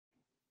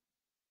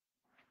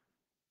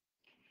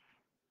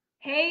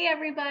Hey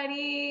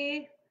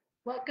everybody,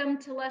 welcome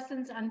to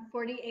Lessons on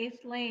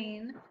 48th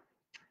Lane.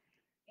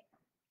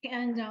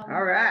 And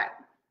All right.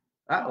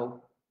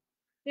 Uh-oh.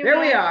 we're There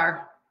we back.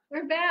 are.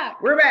 We're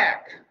back. We're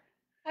back.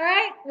 All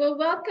right, well,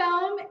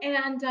 welcome.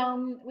 And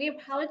we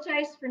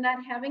apologize for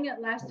not having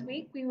it last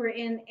week. We were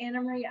in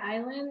Anna Marie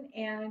Island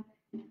and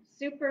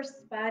super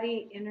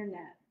spotty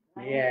internet.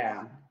 Right?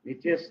 Yeah.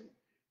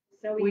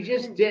 So We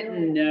just couldn't do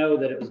didn't it. know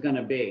that it was going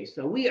to be.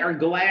 So we are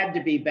glad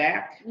to be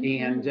back.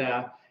 Mhm. And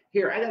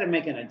here, I got to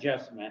make an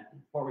adjustment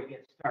before we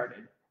get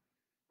started.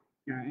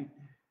 All right.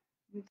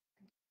 Here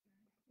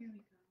we go.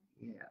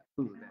 Yeah.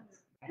 Ooh,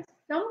 It's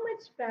so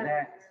much better.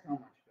 that's so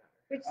much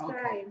Which better.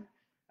 Okay. side?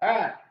 All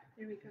right.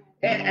 There we go.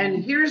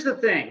 And here's the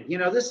thing,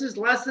 this is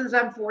Lessons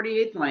on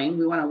 48th Lane.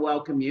 We want to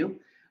welcome you.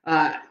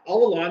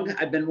 All along,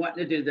 I've been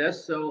wanting to do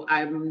this, so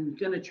I'm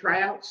going to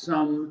try out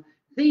some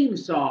theme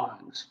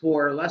songs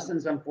for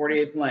Lessons on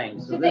 48th Lane.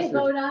 So Did this they is,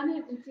 vote on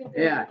it? And see if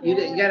they yeah, like you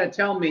it? got to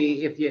tell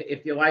me if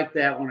you like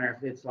that one or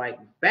if it's like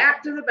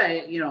back to the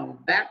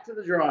back to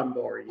the drawing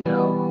board.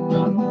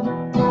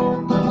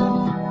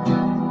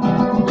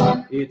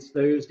 It's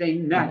Thursday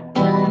night,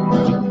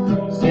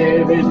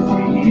 7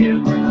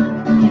 p.m.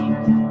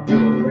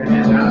 You're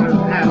at our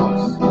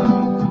house,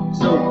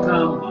 so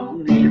come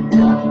on in.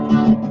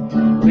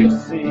 We'll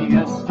sing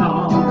a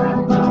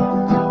song,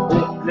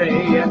 we'll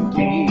play a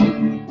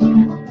game,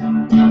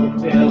 we'll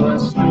tell a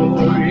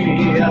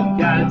story of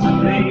God's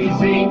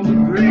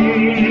amazing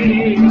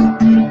grace.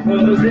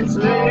 'Cause it's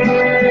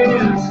listening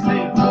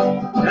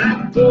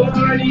at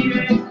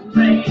 48th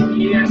Lane,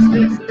 yes,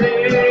 it's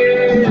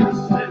listening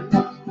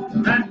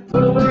at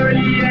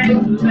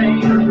 48th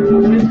Lane,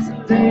 oh, it's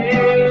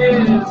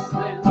listening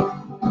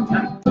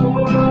at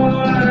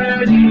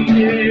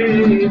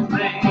 48th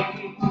Lane.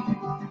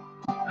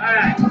 All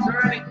right, so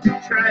let me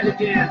try it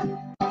again.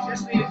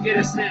 Just so you get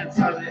a sense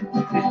of it.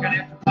 You're going to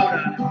have to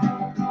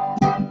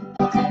vote on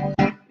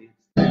it. It's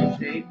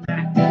Thursday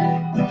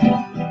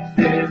night,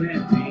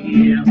 7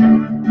 p.m.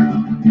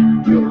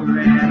 You're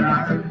at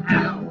our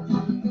house,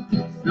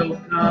 so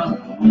come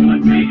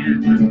on in.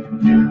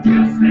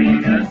 We'll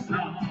sing a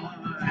song,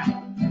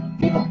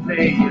 we'll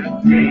play a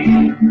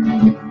game,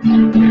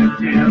 we'll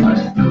tell a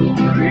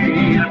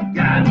story of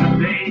God's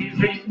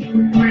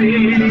amazing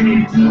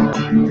grace.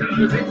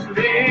 'Cause it's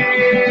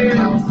listening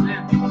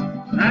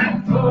at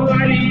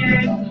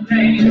 48th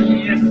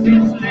Lane, yes, it's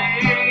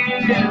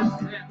listening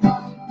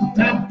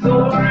at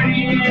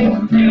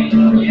 48th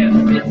Lane, yes,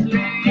 it's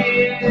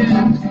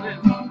listening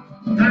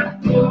at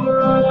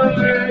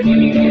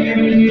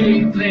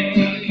 48th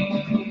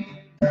Lane.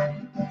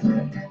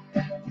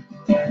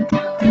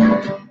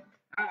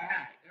 All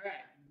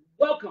right.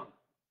 Welcome.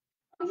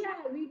 Oh, yeah,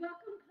 we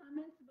welcome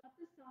comments about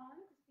the song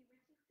to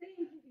see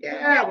what you think.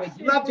 Yeah,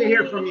 we'd love to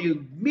hear from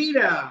you.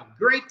 Mita,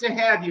 great to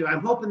have you.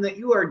 I'm hoping that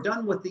you are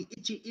done with the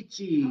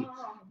itchy.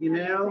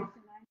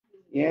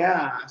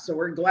 Yeah, so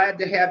we're glad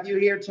to have you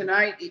here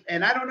tonight.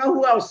 And I don't know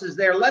who else is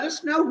there. Let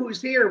us know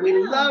who's here.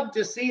 We love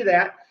to see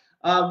that.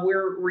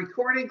 We're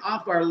recording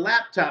off our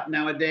laptop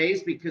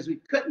nowadays because we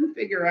couldn't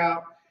figure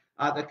out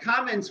the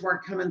comments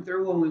weren't coming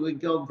through when we would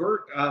go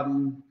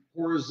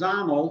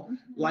horizontal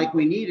like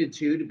we needed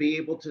to be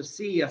able to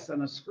see us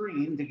on a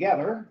screen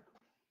together.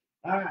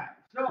 All right,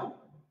 so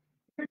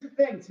here's the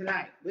thing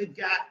tonight. We've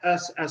got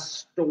us a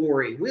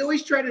story. We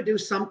always try to do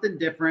something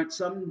different,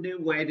 some new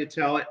way to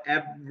tell it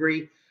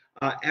every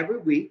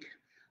week.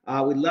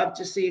 We'd love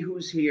to see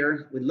who's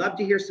here. We'd love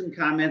to hear some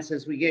comments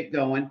as we get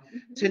going.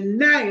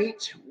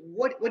 Tonight,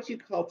 what do you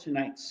call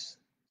tonight's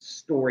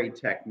story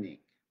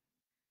technique?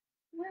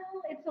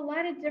 Well, it's a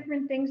lot of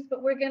different things,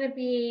 but we're going to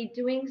be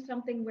doing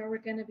something where we're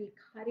going to be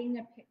cutting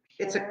a picture.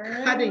 It's a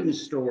cutting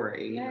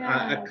story,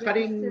 Yeah, a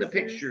cutting the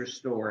scissors. picture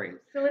story,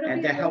 So it'll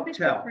and be to a little help bit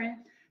tell. different.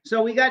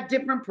 So we got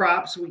different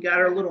props. We got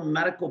our little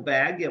medical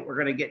bag that we're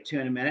going to get to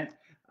in a minute.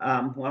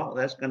 Well,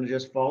 that's going to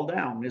just fall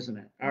down, isn't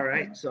it? All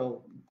right,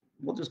 so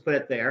we'll just put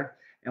it there.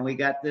 And we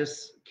got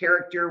this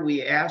character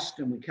we asked,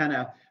 and we kind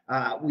of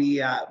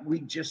we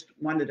just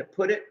wanted to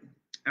put it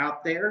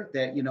out there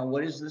that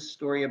what is this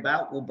story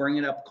about? We'll bring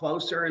it up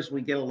closer as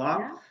we get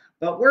along. Yeah.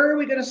 But where are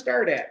we going to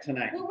start at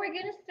tonight? Well, we're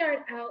going to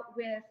start out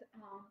with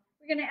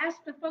we're going to ask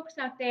the folks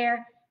out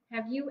there,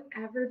 have you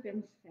ever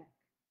been sick?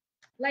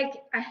 Like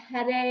a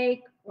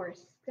headache or a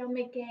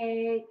stomach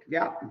ache,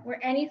 Yeah. or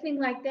anything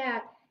like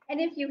that.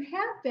 And if you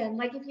have been,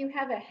 like if you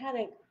have a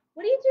headache,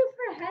 what do you do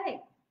for a headache?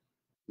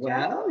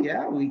 Well,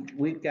 yeah,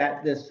 we've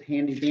got this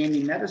handy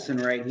dandy medicine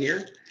right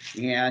here,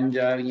 and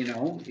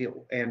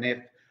and if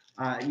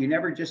you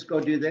never just go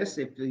do this,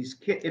 if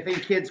any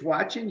kids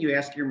watching, you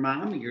ask your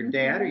mom or your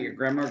dad or your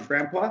grandma or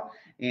grandpa,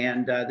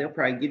 and they'll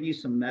probably give you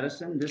some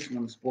medicine. This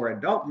one's for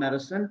adult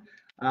medicine,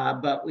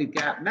 but we've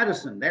got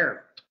medicine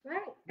there. Right.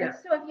 Yeah. And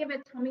so if you have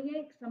a tummy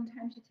ache,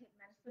 sometimes you take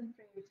medicine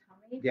for your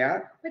tummy. Yeah.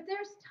 But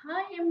there's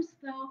times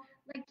though,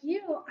 like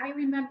you, I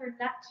remember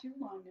not too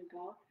long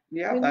ago.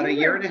 Yeah, about a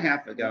year and a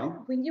half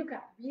ago. When you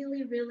got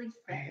really, really sick.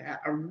 I had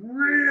a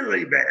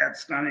really bad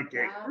stomach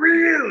ache,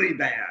 really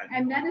bad.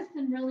 And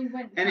medicine really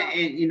went. And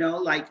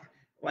like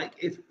like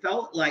it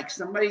felt like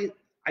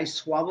I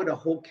swallowed a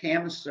whole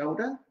can of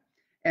soda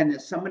and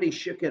that somebody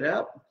shook it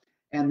up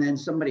and then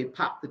somebody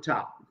popped the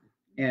top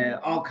and it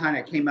all kind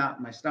of came out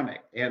in my stomach.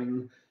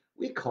 And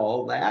we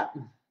call that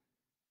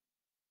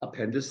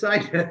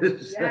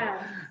appendicitis.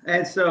 Yeah.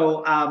 And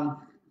so,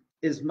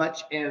 as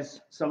much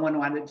as someone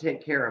wanted to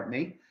take care of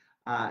me,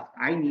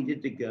 I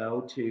needed to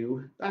go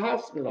to the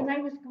hospital. And I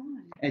was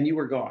gone. And you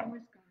were I gone.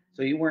 was gone.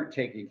 So you weren't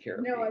taking care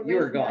of No, me. I You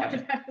were was gone.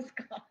 not. I was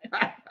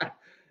gone.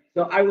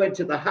 So I went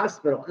to the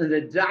hospital, and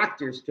the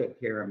doctors took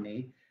care of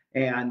me,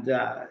 and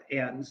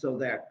so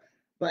that.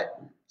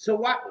 But so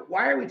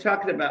why are we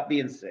talking about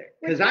being sick?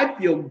 Because I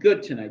feel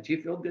good tonight. Do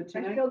you feel good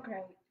tonight? I feel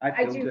great. I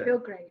I feel do good. feel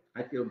great.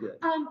 I feel good.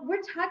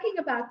 We're talking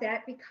about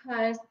that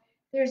because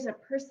there's a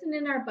person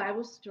in our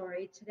Bible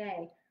story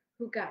today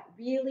who got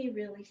really,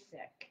 really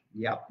sick.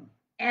 Yep.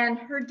 And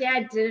her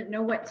dad didn't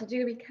know what to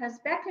do because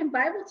back in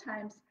Bible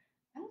times,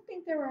 I don't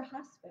think there were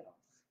hospitals.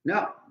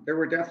 No, there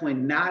were definitely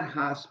not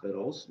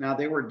hospitals. Now,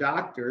 they were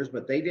doctors,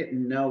 but they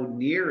didn't know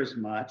near as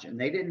much, and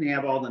they didn't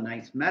have all the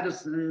nice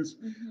medicines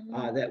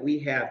that we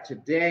have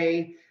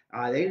today.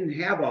 They didn't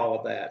have all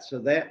of that. So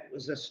that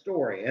was a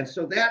story. And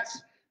so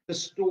that's the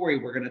story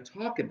we're going to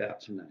talk about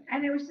tonight.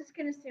 And I was just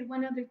going to say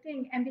one other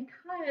thing. And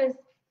because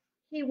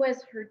he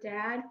was her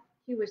dad,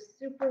 he was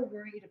super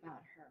worried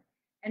about her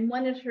and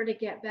wanted her to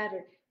get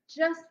better.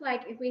 Just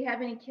like if we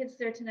have any kids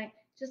there tonight,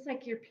 just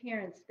like your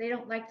parents, they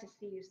don't like to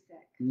see you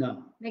sick.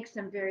 No. Makes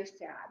them very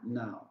sad.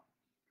 No.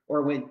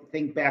 Or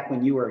think back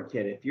when you were a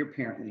kid, if your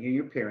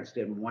parents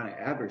didn't want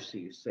to ever see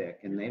you sick,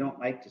 and they don't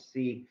like to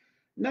see,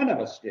 none of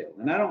us do.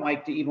 And I don't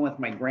like to, even with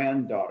my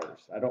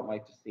granddaughters, I don't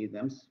like to see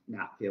them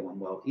not feeling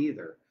well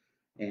either.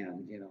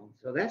 And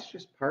so that's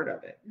just part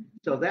of it.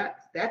 So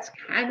that's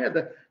kind of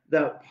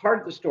the part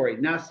of the story.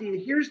 Now, see,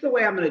 here's the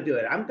way I'm going to do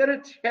it. I'm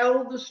going to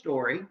tell the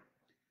story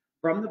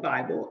from the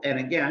Bible. And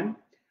again,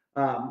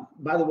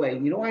 by the way,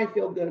 why I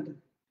feel good?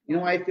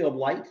 Why I feel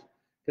light?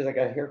 Because I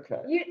got a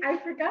haircut. I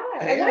forgot.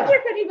 Yeah. I wonder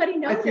if anybody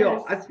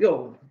knows. I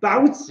feel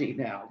bouncy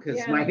now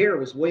because my Yeah. hair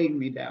was weighing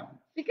me down.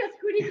 Because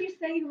who did you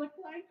say you look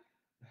like?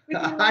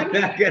 I'm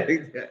not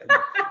getting that.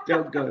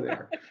 Don't go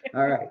there.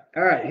 All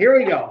right. Here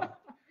we go.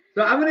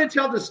 So I'm going to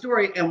tell the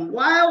story, and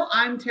while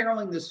I'm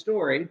telling the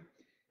story,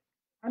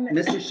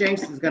 Mrs.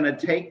 Shanks is going to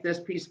take this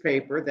piece of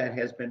paper that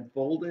has been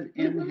folded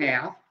in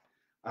half,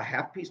 a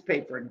half piece of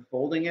paper, and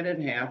folding it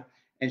in half,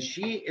 and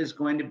she is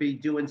going to be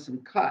doing some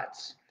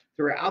cuts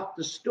throughout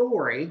the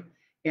story,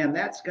 and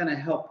that's going to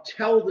help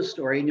tell the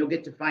story, and you'll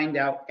get to find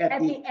out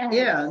at the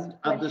end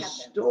of the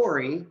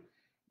story.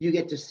 You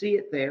get to see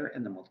it there,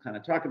 and then we'll kind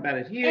of talk about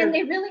it here. And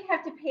they really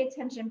have to pay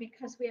attention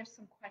because we have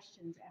some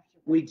questions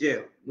afterwards. We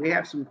do. We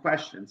have some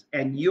questions,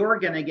 and you're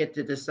going to get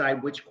to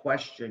decide which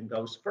question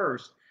goes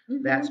first.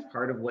 That's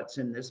part of what's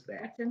in this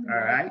bag. All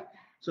right.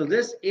 So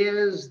this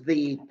is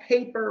the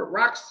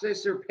rock,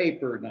 scissors,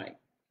 paper night.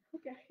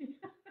 Okay.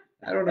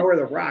 I don't know where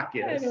the rock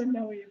is. I don't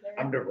know either.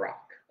 I'm the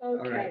rock.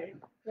 Okay. All right.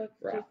 Let's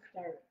Rock. just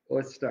start.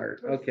 Let's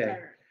start. Let's Okay.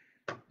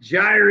 start.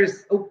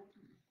 Jairus. Oh.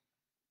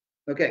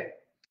 Okay.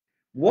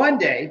 One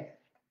day,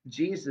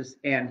 Jesus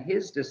and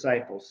his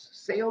disciples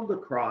sailed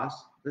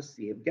across the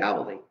Sea of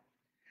Galilee.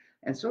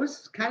 And so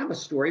it's kind of a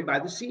story by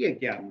the sea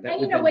again. And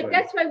you know what?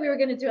 That's why we were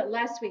going to do it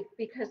last week,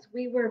 because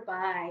we were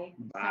by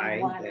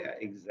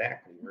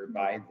exactly. We're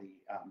by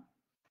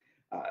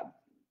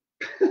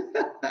the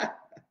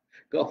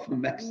Gulf of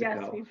Mexico.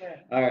 Yes, we were.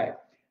 All right.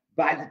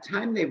 By the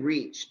time they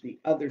reached the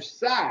other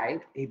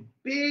side, a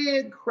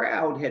big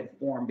crowd had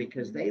formed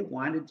because they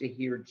wanted to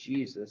hear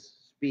Jesus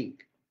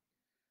speak.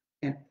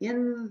 And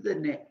in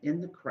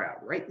the crowd,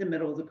 right in the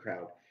middle of the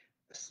crowd,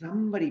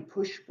 somebody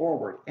pushed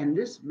forward, and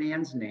this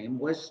man's name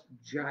was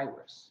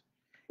Jairus.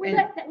 Was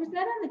that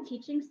on the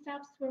teaching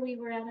stops where we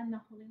were at in the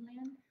Holy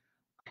Land?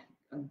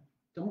 I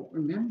don't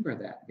remember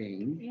that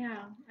being.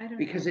 Yeah, I don't know.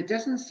 Because it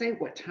doesn't say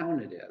what town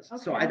it is.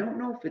 Okay. So I don't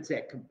know if it's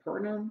at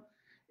Capernaum.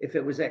 If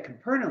it was at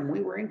Capernaum,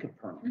 we were in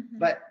Capernaum.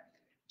 But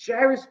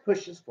Jairus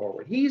pushes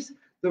forward. He's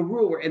the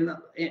ruler, and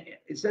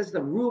it says the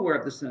ruler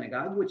of the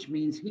synagogue, which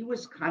means he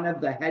was kind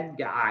of the head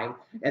guy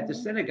at the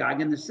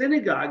synagogue. And the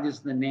synagogue is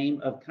the name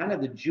of kind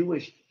of the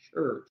Jewish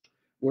church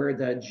where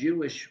the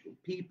Jewish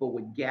people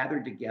would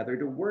gather together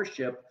to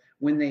worship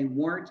when they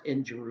weren't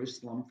in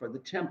Jerusalem for the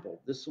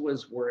temple. This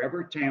was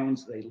wherever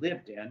towns they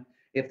lived in.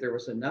 If there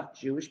was enough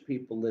Jewish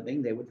people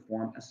living, they would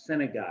form a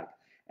synagogue.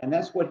 And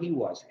that's what he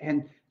was.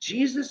 And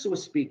Jesus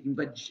was speaking,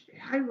 but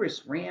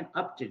Jairus ran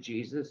up to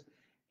Jesus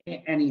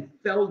and he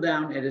fell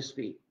down at his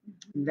feet.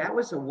 And that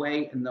was a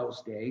way in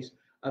those days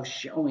of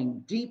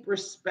showing deep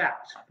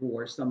respect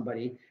for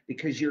somebody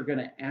because you're going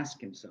to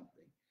ask him something.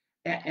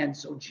 And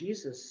so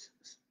Jesus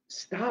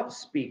stops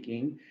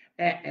speaking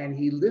and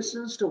he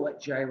listens to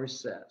what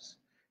Jairus says.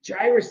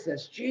 Jairus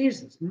says,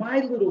 Jesus, my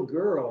little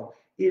girl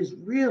is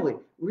really,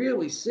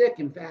 really sick.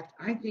 In fact,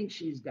 I think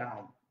she's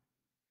dying.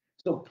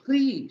 So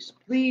please,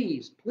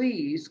 please,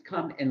 please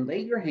come and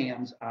lay your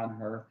hands on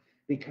her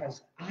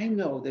because I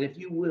know that if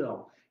you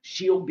will,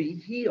 she'll be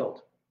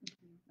healed.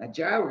 Now,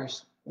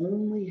 Jairus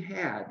only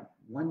had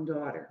one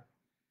daughter.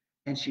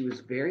 and she was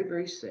very,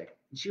 very sick.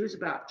 And she was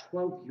about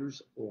 12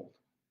 years old.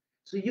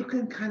 So you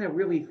can kind of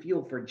really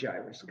feel for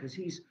Jairus because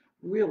he's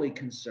really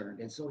concerned.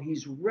 And so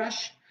he's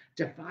rushed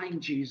to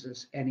find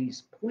Jesus and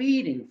he's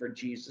pleading for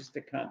Jesus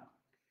to come.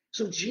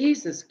 So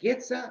Jesus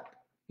gets up.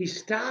 He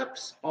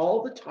stops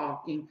all the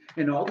talking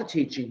and all the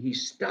teaching. He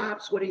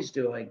stops what he's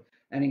doing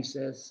and he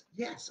says,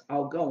 "Yes,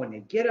 I'll go." And they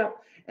get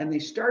up and they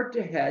start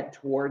to head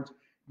towards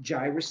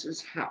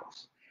Jairus's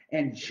house.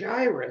 And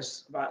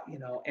Jairus,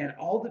 and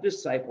all the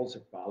disciples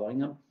are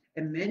following him.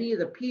 And many of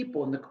the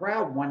people in the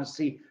crowd want to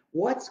see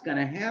what's going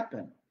to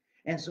happen.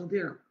 And so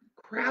they're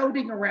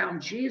crowding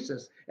around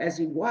Jesus as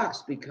he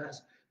walks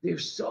because they're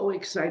so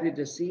excited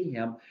to see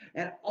him.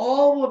 And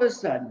all of a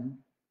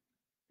sudden,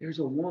 there's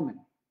a woman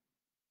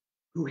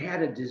who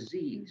had a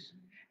disease,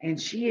 and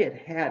she had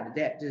had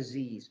that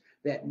disease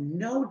that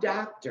no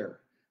doctor,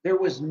 there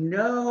was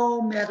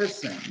no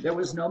medicine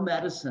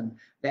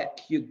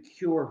that could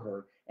cure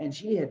her. And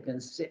she had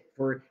been sick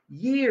for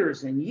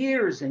years and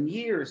years and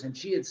years, and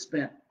she had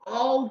spent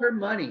all her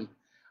money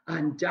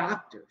on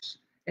doctors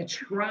and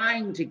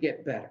trying to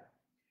get better.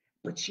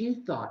 But she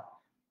thought,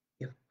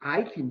 if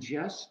I can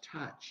just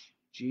touch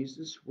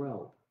Jesus'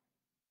 robe,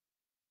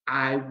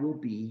 I will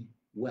be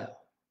well.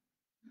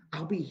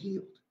 I'll be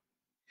healed.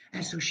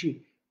 And so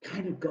she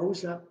kind of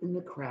goes up in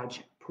the crowd,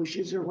 she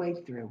pushes her way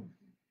through,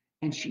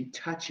 and she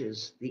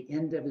touches the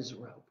end of his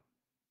robe.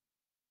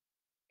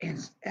 And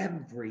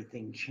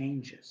everything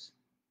changes.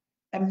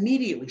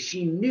 Immediately,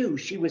 she knew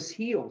she was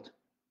healed.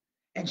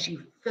 And she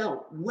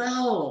felt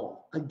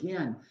well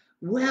again,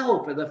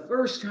 well for the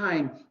first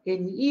time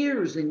in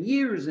years and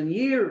years and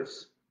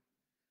years.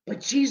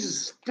 But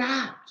Jesus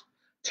stopped,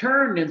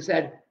 turned, and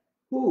said,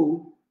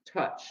 "Who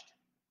touched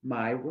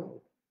my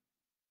robe?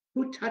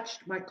 Who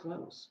touched my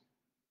clothes?"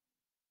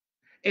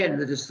 And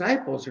the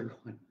disciples are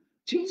going,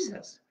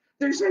 "Jesus,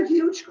 there's a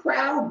huge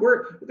crowd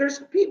where there's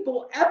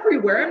people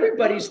everywhere.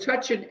 Everybody's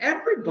touching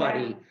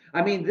everybody." Yeah.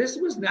 I mean, this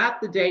was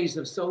not the days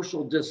of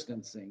social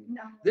distancing.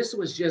 No. This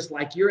was just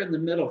like you're in the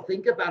middle.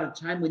 Think about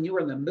a time when you were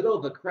in the middle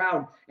of a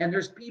crowd and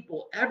there's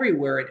people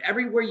everywhere, and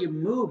everywhere you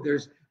move,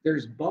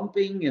 there's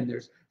bumping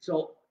and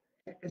so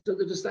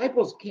the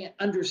disciples can't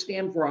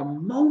understand for a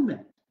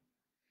moment.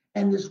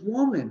 And this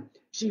woman,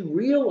 she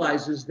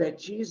realizes that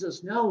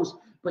Jesus knows,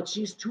 but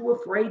she's too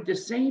afraid to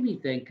say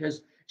anything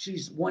because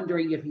she's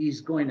wondering if he's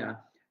going to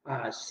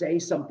say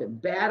something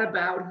bad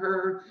about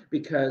her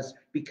because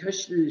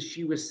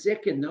she was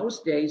sick in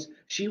those days.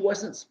 She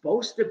wasn't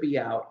supposed to be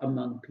out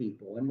among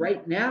people. And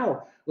right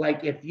now,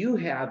 like if you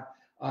have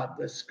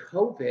this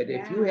COVID,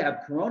 if you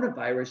have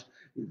coronavirus,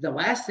 the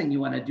last thing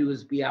you want to do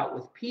is be out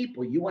with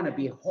people. You want to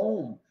be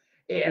home.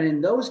 And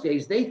in those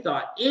days, they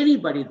thought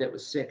anybody that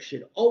was sick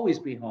should always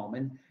be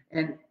home.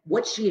 And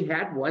what she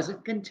had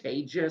wasn't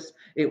contagious.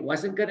 It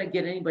wasn't going to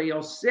get anybody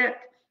else sick,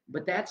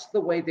 but that's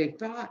the way they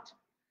thought.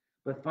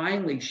 But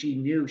finally, she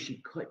knew she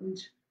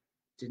couldn't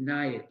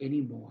deny it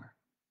anymore.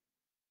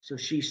 So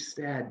she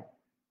said,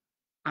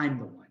 "I'm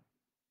the one.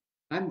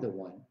 I'm the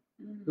one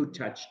who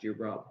touched your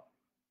robe."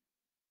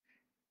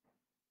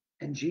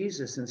 And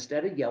Jesus,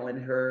 instead of yelling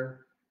at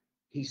her,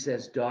 he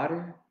says,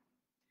 "Daughter,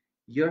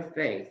 your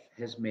faith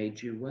has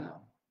made you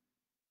well."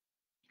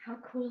 How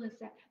cool is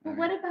that? But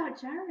what about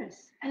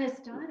Jairus and his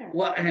daughter?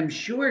 Well, and I'm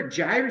sure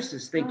Jairus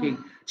is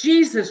thinking,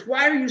 "Jesus,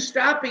 why are you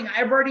stopping?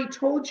 I've already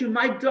told you,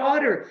 my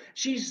daughter,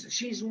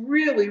 she's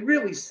really,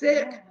 really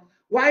sick. Yeah.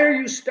 Why are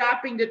you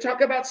stopping to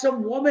talk about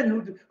some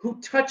woman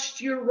who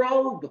touched your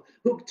robe,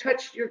 who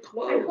touched your I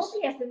clothes?"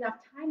 hope he has enough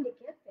time to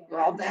get there.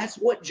 Well, that's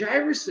what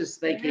Jairus is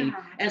thinking.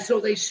 Yeah. And so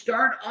they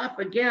start off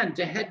again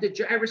to head to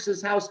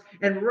Jairus's house.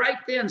 And right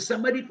then,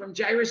 somebody from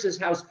Jairus's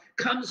house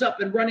comes up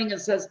and running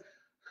and says,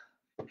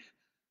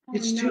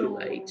 "It's too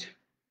late.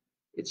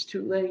 It's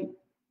too late.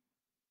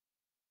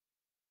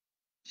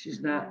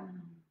 She's not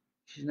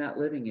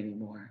living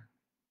anymore.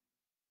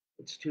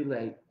 It's too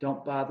late.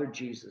 Don't bother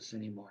Jesus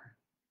anymore."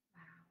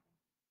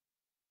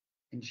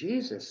 And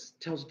Jesus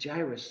tells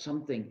Jairus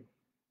something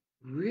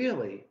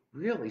really,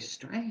 really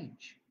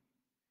strange.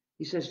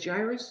 He says,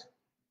 "Jairus,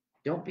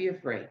 don't be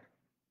afraid,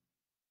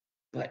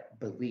 but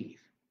believe."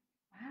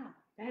 Wow,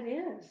 that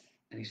is.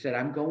 And he said,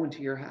 "I'm going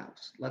to your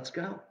house. Let's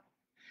go."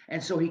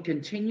 And so he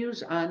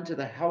continues on to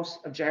the house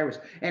of Jairus.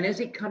 And as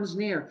he comes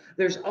near,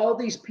 there's all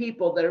these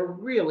people that are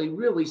really,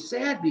 really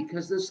sad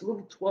because this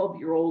little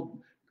 12-year-old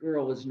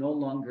girl is no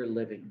longer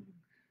living,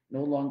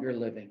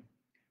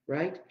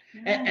 right?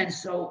 And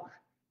so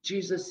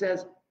Jesus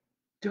says,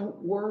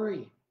 "Don't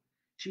worry.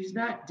 She's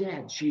not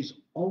dead. She's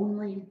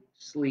only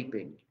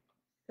sleeping."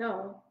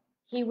 So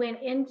he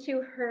went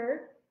into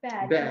her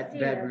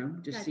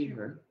Bedroom to see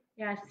her.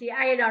 Yeah, see,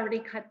 I had already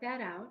cut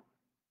that out.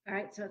 All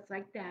right, so it's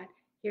like that.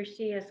 Here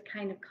she is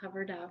kind of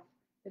covered up,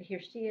 but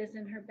here she is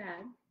in her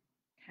bed.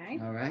 Okay.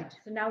 All right.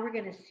 So now we're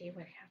going to see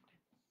what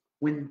happens.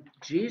 When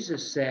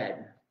Jesus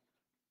said,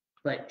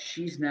 "But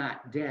she's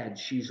not dead,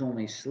 she's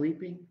only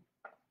sleeping,"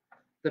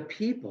 the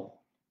people,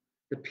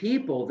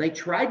 they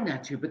tried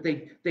not to, but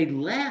they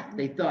laughed.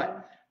 They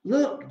thought,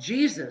 "Look,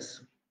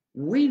 Jesus,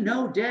 we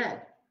know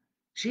dead.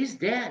 She's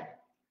dead."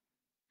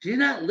 She's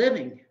not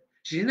living.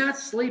 She's not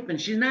sleeping.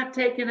 She's not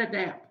taking a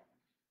nap.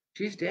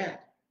 She's dead.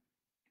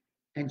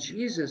 And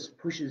Jesus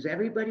pushes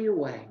everybody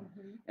away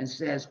and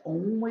says,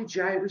 only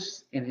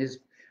Jairus and his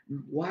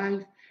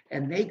wife,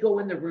 and they go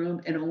in the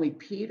room, and only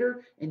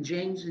Peter and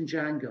James and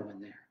John go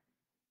in there.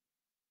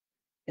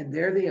 And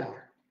there they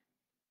are.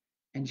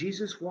 And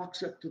Jesus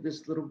walks up to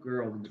this little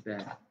girl in the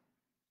bed.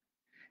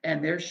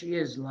 And there she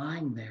is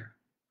lying there.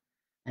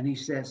 And he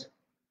says,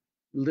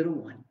 little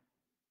one,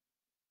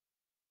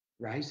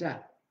 rise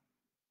up.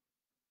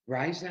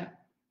 Rise up.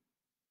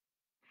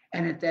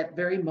 And at that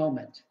very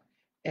moment,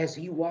 as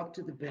he walked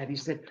to the bed, he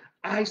said,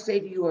 I say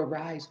to you,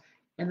 arise.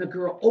 And the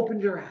girl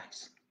opened her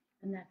eyes.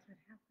 And that's what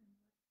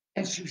happened.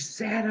 And she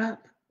sat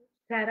up.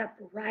 Sat up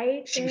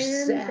right She in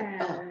sat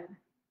bed. up.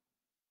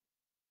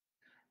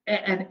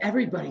 And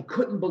everybody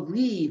couldn't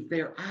believe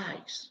their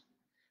eyes.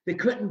 They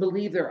couldn't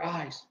believe their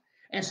eyes.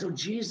 And so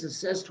Jesus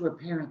says to her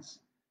parents,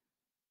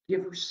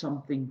 give her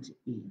something to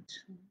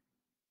eat.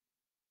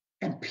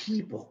 And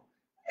people,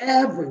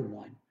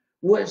 everyone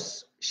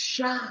was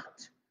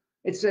shocked.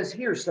 It says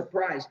here,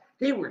 surprised.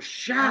 They were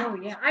shocked.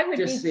 Oh, yeah. I would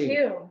to be see.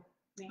 too.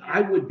 Man. I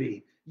would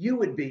be. You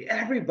would be.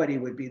 Everybody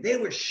would be. They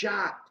were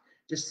shocked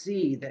to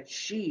see that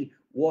she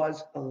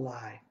was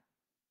alive.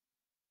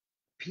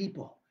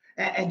 People.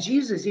 And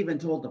Jesus even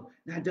told them,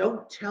 now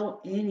don't tell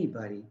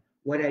anybody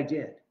what I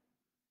did.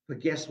 But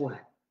guess what?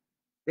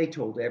 They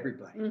told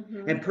everybody.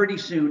 And pretty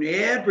soon,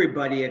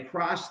 everybody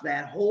across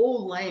that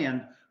whole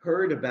land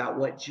heard about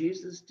what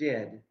Jesus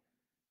did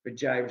for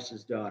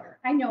Jairus' daughter.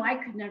 I know I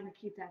could never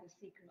keep that a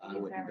secret. I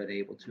wouldn't have been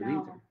able to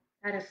No, either.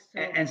 that is so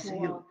And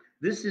cool. so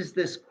this is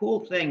this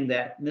cool thing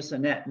that Miss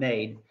Annette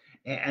made.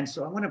 And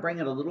so I want to bring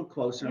it a little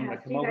closer. I'm going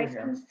to come over here. You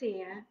guys can see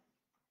it.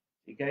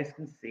 You guys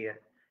can see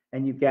it.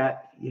 And you've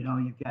got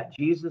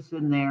Jesus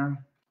in there.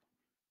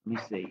 Let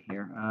me see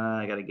here.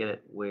 I got to get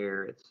it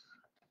where it's,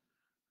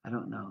 I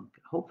don't know.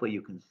 Hopefully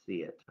you can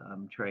see it.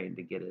 I'm trying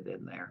to get it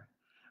in there.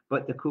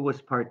 But the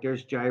coolest part,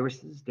 there's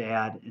Jairus'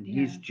 dad, and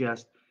he's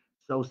just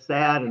so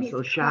sad and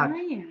so shocked.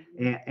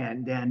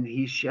 And then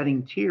he's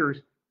shedding tears.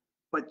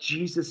 But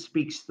Jesus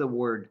speaks the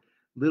word,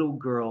 little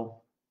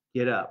girl,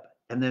 get up.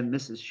 And then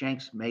Mrs.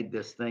 Shanks made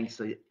this thing.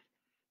 So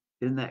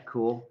isn't that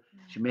cool?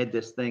 She made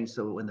this thing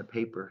so when the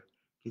paper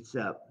gets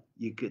up,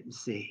 you couldn't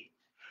see.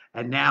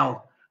 And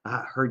now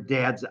her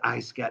dad's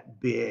eyes got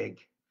big,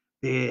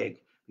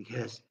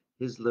 because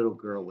his little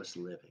girl was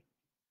living.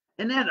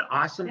 Isn't that an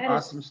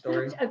awesome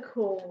story? Such a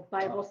cool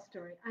Bible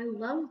story. I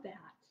love that.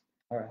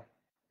 All right.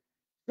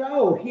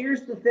 So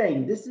here's the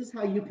thing. This is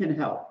how you can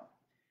help.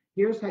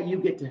 Here's how you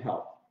get to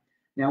help.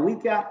 Now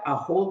we've got a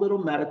whole little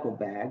medical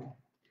bag,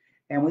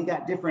 and we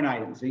got different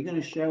items. Are you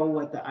going to show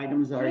what the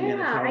items are?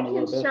 Yeah, I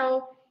can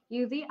show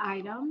you the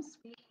items.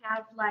 We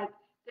have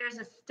there's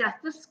a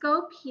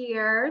stethoscope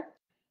here,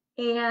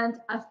 and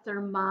a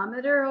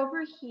thermometer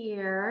over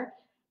here,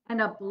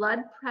 and a blood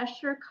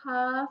pressure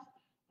cuff,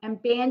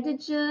 and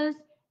bandages,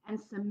 and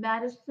some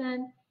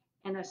medicine,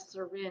 and a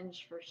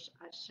syringe for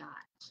a shot.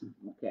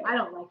 Okay. I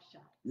don't like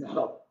shots.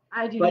 No.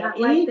 I do not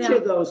like them. But each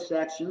of those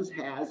sections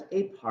has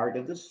a part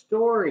of the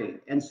story.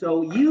 And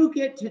so you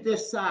get to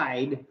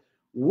decide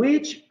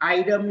which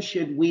item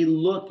should we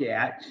look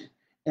at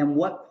and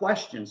what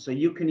questions. So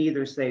you can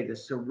either say the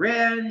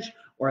syringe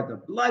or the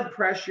blood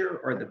pressure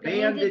or the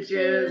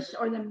bandages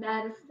or the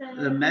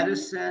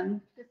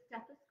medicine.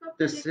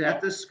 The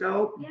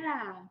stethoscope.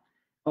 Yeah.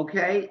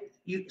 Okay.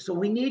 So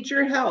we need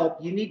your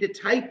help. You need to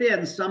type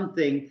in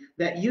something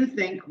that you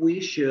think we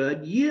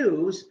should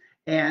use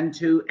and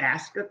to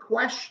ask a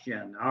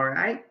question. All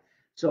right.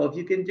 So if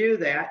you can do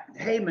that.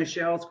 Hey,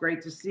 Michelle, it's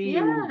great to see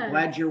you.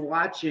 Glad you're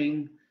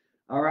watching.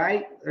 All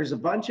right. There's a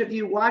bunch of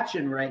you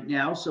watching right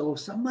now. So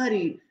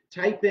somebody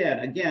type in,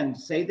 again,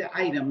 say the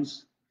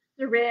items.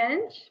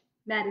 Syringe,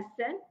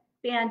 medicine,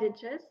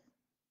 bandages,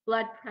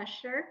 blood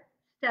pressure,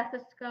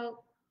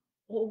 stethoscope,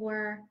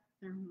 or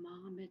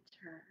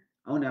thermometer.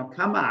 Oh, now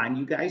come on.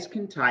 You guys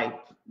can type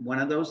one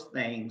of those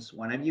things.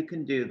 One of you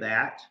can do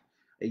that.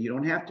 You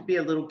don't have to be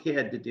a little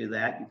kid to do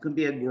that. You can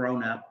be a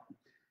grown-up.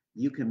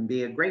 You can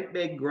be a great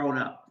big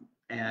grown-up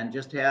and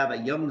just have a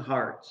young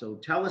heart. So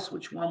tell us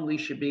which one we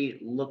should be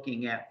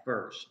looking at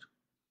first.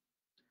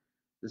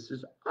 This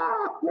is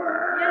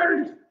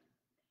awkward.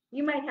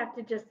 You might have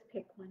to just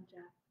pick one,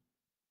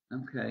 Jeff.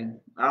 Okay.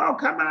 Oh,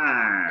 come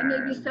on. And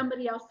maybe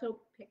somebody else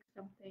will pick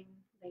something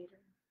later.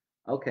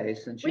 Okay,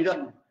 since you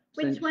don't.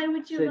 Which one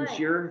would you like? Since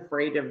you're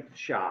afraid of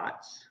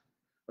shots,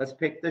 let's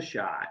pick the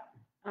shot.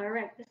 All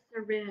right, the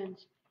syringe.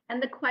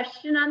 And the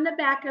question on the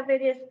back of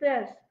it is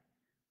this: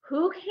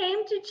 who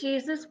came to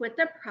Jesus with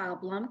a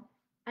problem,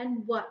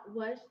 and what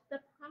was the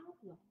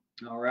problem?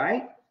 All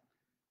right.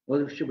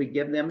 Well, should we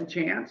give them a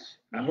chance?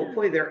 Yeah.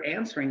 Hopefully they're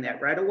answering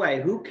that right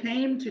away. Who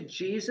came to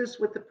Jesus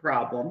with the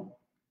problem,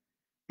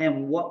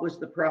 and what was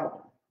the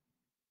problem?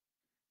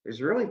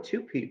 There's really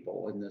two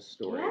people in this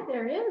story. Yeah,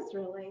 there is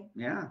really.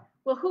 Yeah.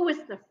 Well, who was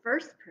the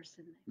first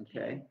person that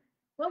came? Okay.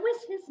 What was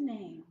his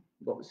name?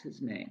 What was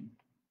his name?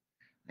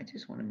 I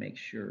just want to make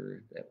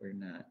sure that we're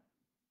not.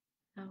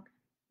 Okay.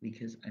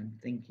 because I'm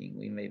thinking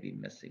we may be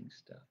missing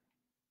stuff.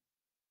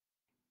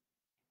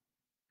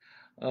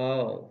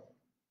 Oh,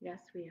 Yes,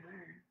 we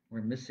are.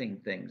 we're missing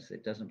things.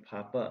 It doesn't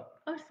pop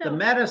up. Oh, The so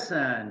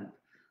medicine.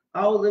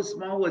 Oh, Liz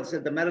Smallwood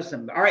said the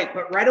medicine. All right,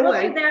 but right we'll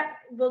away. do that.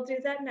 We'll do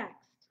that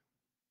next.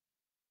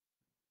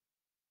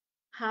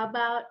 How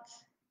about,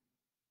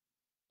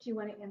 do you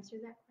want to answer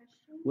that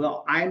question?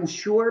 Well, I'm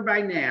sure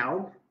by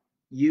now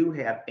you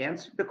have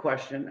answered the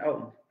question.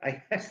 Oh,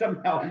 I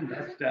somehow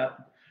messed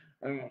up.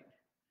 All right.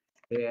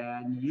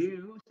 And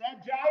you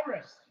said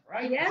Jairus,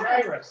 right? Yes.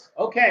 Jairus.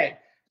 Okay.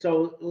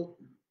 So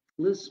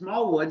Liz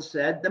Smallwood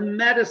said the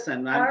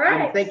medicine. All I'm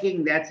right.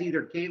 thinking that's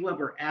either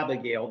Caleb or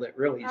Abigail that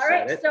really All said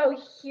right, it. so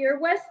here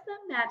was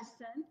the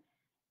medicine.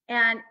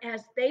 And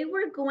as they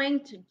were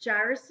going to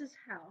Jairus'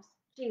 house,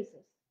 Jesus,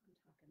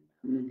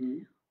 I'm talking about, Mm-hmm.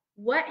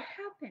 what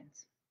happened?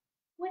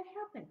 What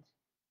happened?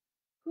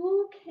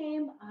 Who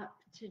came up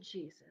to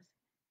Jesus?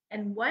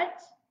 And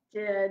what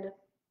did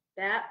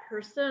that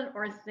person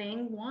or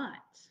thing want?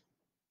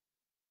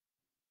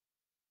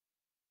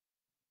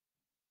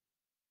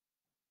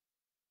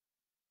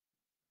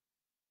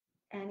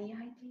 Any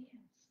ideas?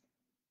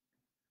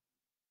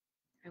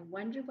 I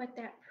wonder what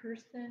that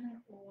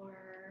person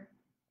or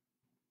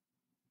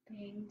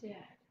thing did.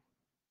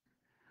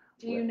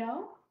 Do you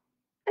know?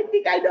 I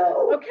think I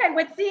know. Okay,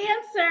 what's the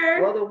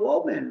answer? Well, the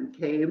woman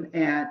came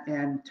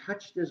and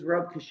touched his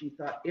robe because she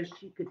thought if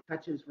she could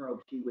touch his robe,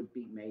 she would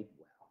be made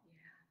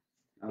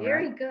well. All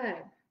Very right. good.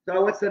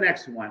 So what's the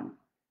next one?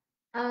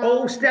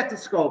 Oh, Um,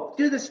 stethoscope.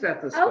 Do the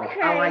stethoscope.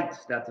 Okay. I like the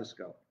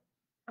stethoscope.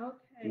 Okay.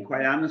 And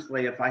quite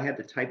honestly, if I had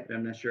to type it,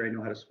 I'm not sure I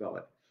know how to spell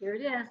it. Here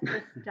it is,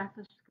 the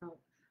stethoscope.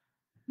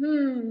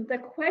 The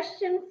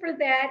question for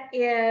that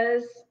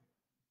is,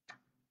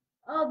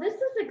 oh, this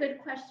is a good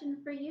question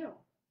for you.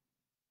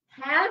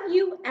 Have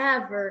you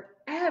ever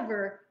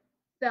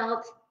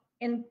felt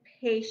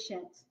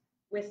impatient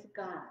with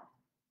God,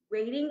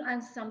 waiting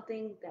on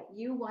something that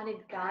you wanted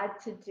God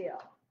to do?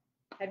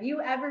 Have you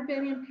ever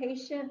been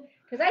impatient?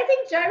 Because I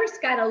think Jairus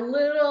got a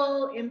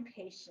little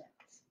impatient.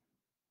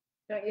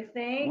 Don't you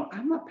think? Well,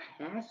 I'm a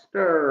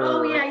pastor.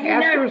 Oh, yeah, you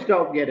Pastors never.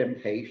 don't get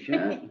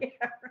impatient.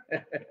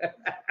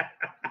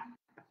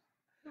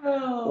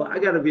 Oh. Well, I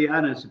got to be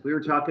honest. If we were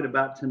talking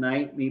about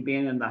tonight, me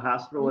being in the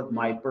hospital with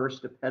my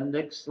burst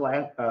appendix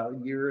a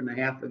year and a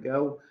half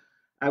ago,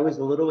 I was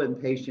a little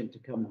impatient to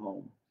come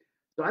home.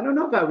 So I don't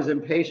know if I was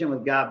impatient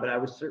with God, but I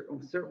was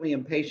certainly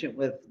impatient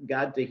with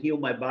God to heal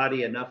my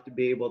body enough to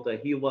be able to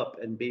heal up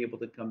and be able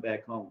to come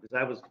back home because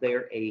I was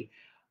there a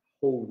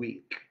whole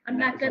week. I'm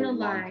not going to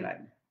lie.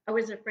 I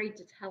was afraid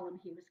to tell him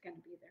he was going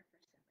to be there for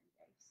 7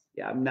 days.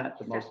 Yeah, I'm not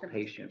the most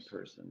patient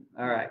person.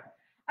 All right.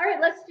 All right,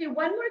 let's do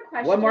one more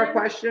question. One more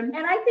question?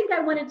 And I think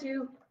I want to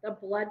do the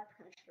blood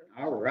pressure.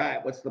 All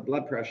right. What's the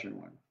blood pressure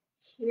one?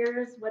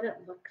 Here's what it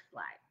looks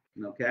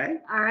like. Okay.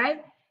 All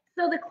right.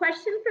 So the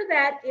question for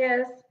that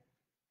is,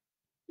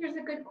 here's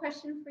a good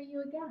question for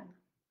you again.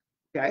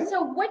 Okay.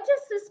 So what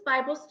does this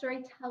Bible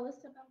story tell us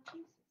about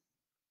Jesus?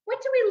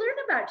 What do we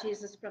learn about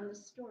Jesus from the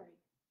story?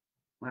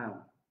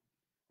 Wow.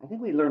 I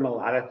think we learn a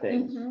lot of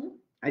things. Mm-hmm.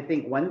 I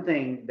think one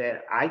thing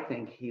that I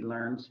think he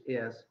learns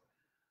is,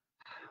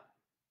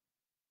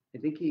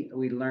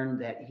 we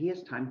learned that he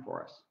has time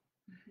for us.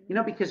 Mm-hmm. You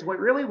know, because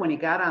when he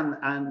got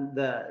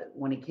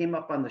when he came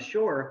up on the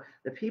shore,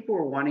 the people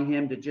were wanting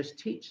him to just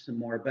teach some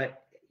more,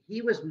 but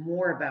he was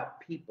more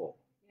about people.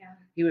 Yeah.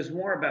 He was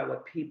more about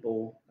what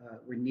people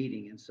were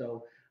needing. And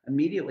so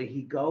immediately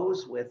he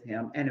goes with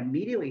him and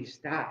immediately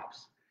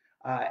stops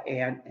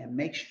and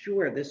makes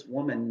sure this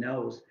woman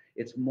knows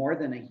it's more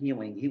than a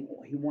healing.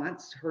 He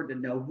wants her to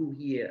know who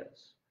he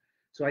is.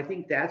 So I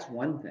think that's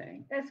one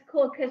thing. That's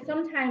cool because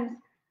sometimes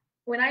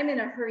when I'm in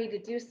a hurry to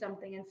do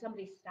something and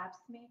somebody stops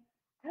me,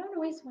 I don't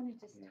always want to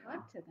just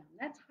talk to them.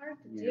 That's hard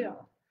to do.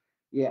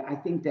 Yeah, I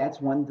think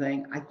that's one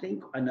thing. I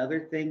think another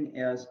thing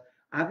is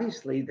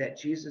obviously that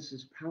Jesus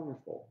is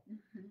powerful.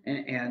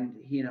 Mm-hmm. And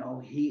you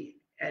know,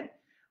 and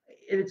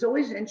it's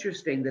always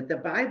interesting that the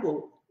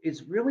Bible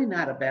is really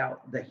not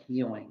about the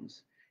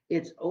healings.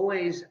 It's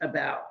always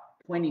about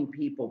pointing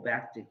people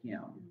back to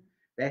him,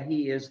 that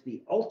he is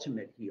the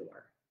ultimate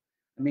healer.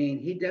 I mean,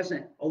 he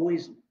doesn't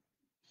always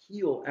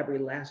heal every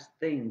last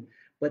thing,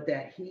 but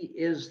that he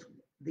is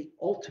the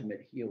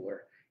ultimate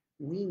healer.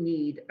 We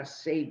need a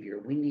savior.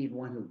 We need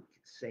one who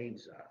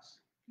saves us.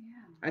 Yeah.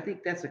 I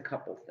think that's a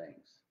couple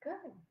things.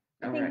 Good.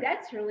 I think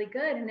that's really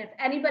good. And if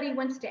anybody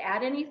wants to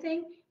add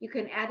anything, you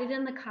can add it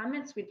in the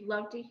comments. We'd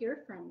love to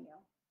hear from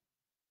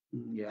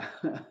you. Yeah.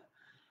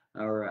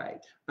 All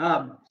right.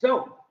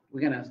 So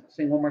we're going to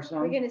sing one more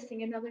song? We're going to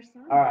sing another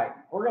song. All right.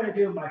 We're going to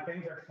do my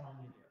favorite song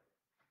to do.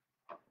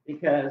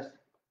 Because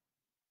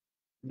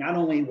not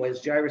only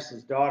was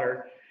Jairus'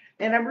 daughter,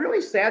 and I'm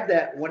really sad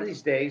that one of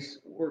these days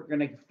we're going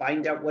to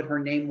find out what her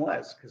name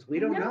was because we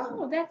don't know.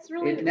 No, that's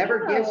really It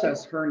never gives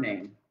us her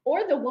name.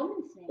 Or the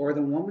woman's name. Or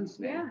the woman's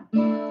name.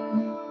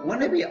 Yeah.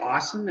 Wouldn't it be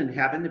awesome in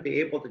heaven to be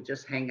able to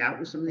just hang out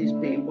with some of these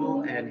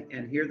people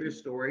and hear their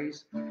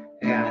stories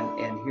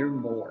and hear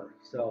more?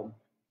 So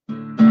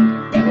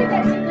maybe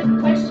that's a good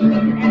question you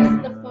can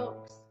ask the folks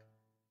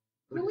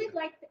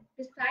would like,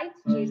 besides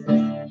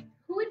Jesus,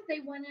 who would they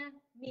want to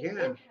meet Yeah. in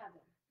heaven?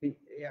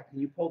 Yeah, can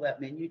you pull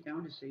that menu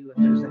down to see if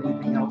there's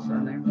anything else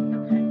on there?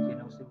 Okay. You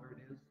know, see where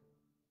it is?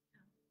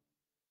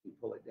 You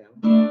pull it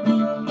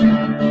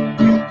down.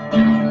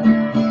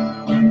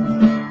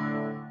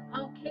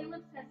 Oh,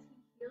 Caleb says he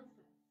heals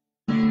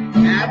us.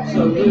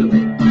 Absolutely.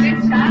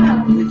 Good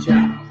job. Good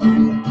job.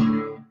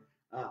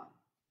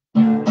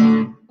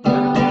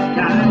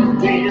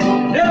 God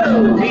didn't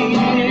know he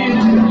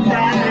is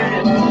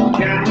alive.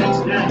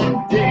 God's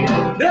not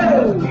dead.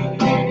 No,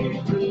 he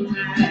is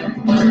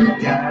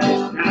alive.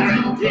 God's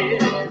not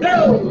dead.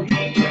 No,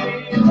 he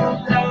is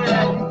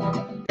alive.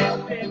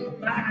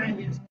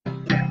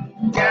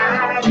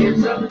 God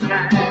is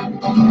alive.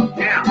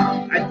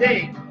 Now, I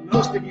think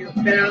most of you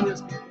have been on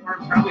this before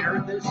and probably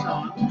heard this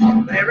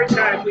song, but every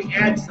time we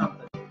add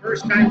something,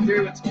 first time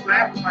through it's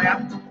clap,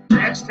 clap,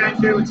 next time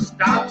through it's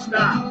stop,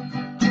 stop.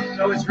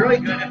 So it's really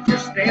good if you're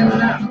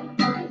standing up.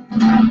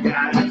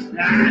 God's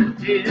not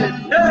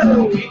dead,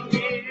 no, he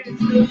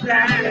is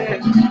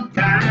alive.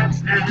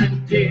 God's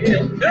not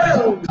dead,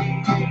 no,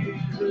 he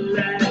is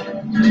alive.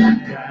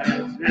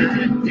 God's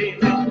not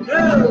dead,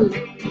 no, he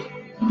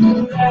is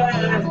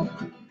alive.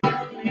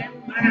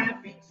 In my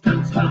feet,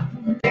 some stomp.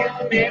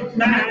 In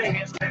my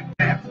hands, clap,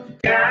 clap.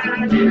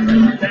 God is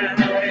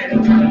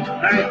alive.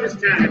 All right, this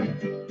time,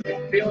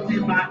 feel me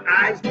in my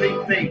eyes,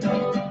 big faith.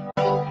 God's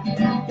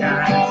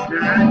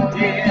not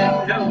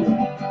dead,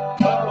 no.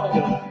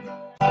 Oh.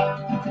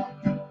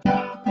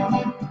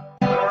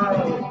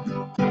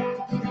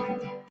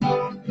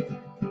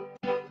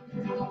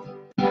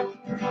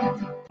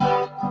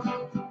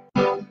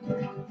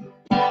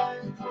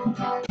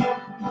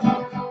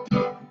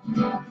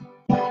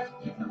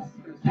 Let's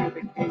see if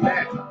it came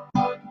back.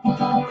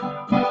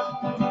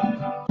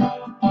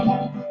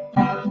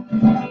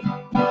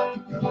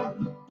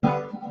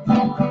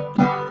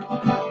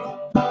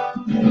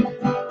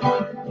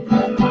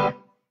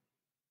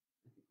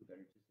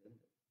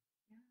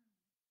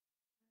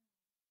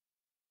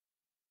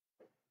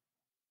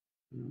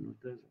 I don't know what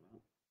that's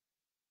about.